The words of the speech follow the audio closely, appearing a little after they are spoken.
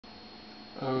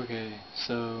Okay,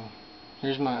 so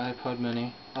here's my iPod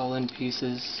mini, all in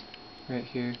pieces, right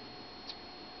here,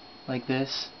 like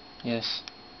this. Yes,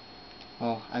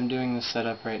 well, I'm doing the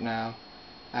setup right now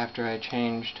after I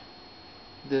changed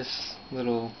this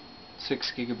little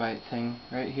 6 GB thing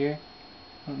right here.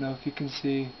 I don't know if you can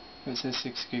see, it says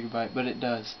 6 GB, but it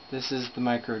does. This is the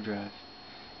micro drive.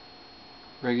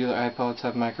 Regular iPods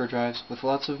have micro drives with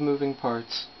lots of moving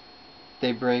parts.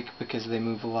 They break because they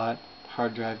move a lot.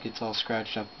 Hard drive gets all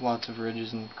scratched up, lots of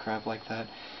ridges and crap like that.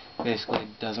 Basically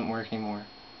it doesn't work anymore.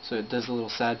 So it does a little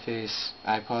sad face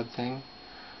iPod thing.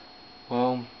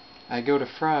 Well, I go to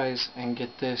Fry's and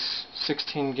get this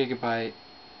 16 GB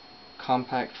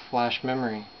compact flash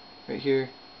memory right here.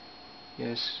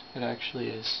 Yes, it actually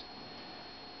is.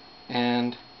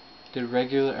 And did a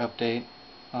regular update,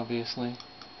 obviously.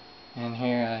 And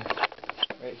here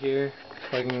right here,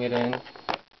 plugging it in.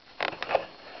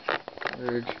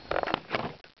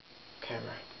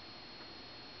 Camera.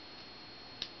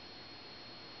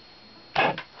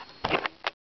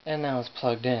 And now it's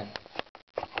plugged in.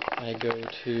 I go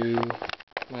to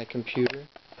my computer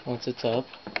once it's up.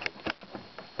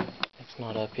 It's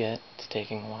not up yet, it's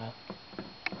taking a while.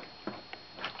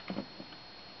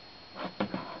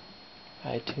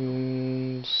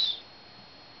 iTunes.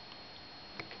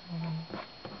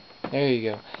 There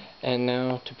you go. And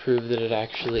now to prove that it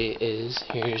actually is,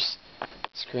 here's a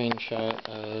screenshot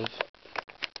of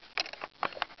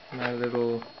my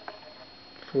little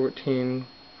 14.98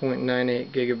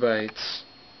 gigabytes.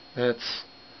 That's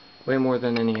way more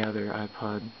than any other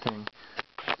iPod thing.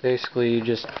 Basically, you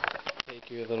just take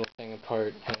your little thing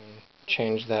apart and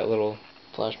change that little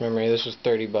flash memory. This was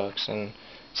 $30 and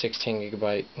 16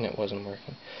 GB, and it wasn't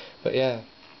working. But yeah,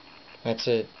 that's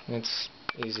it. It's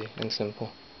easy and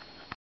simple.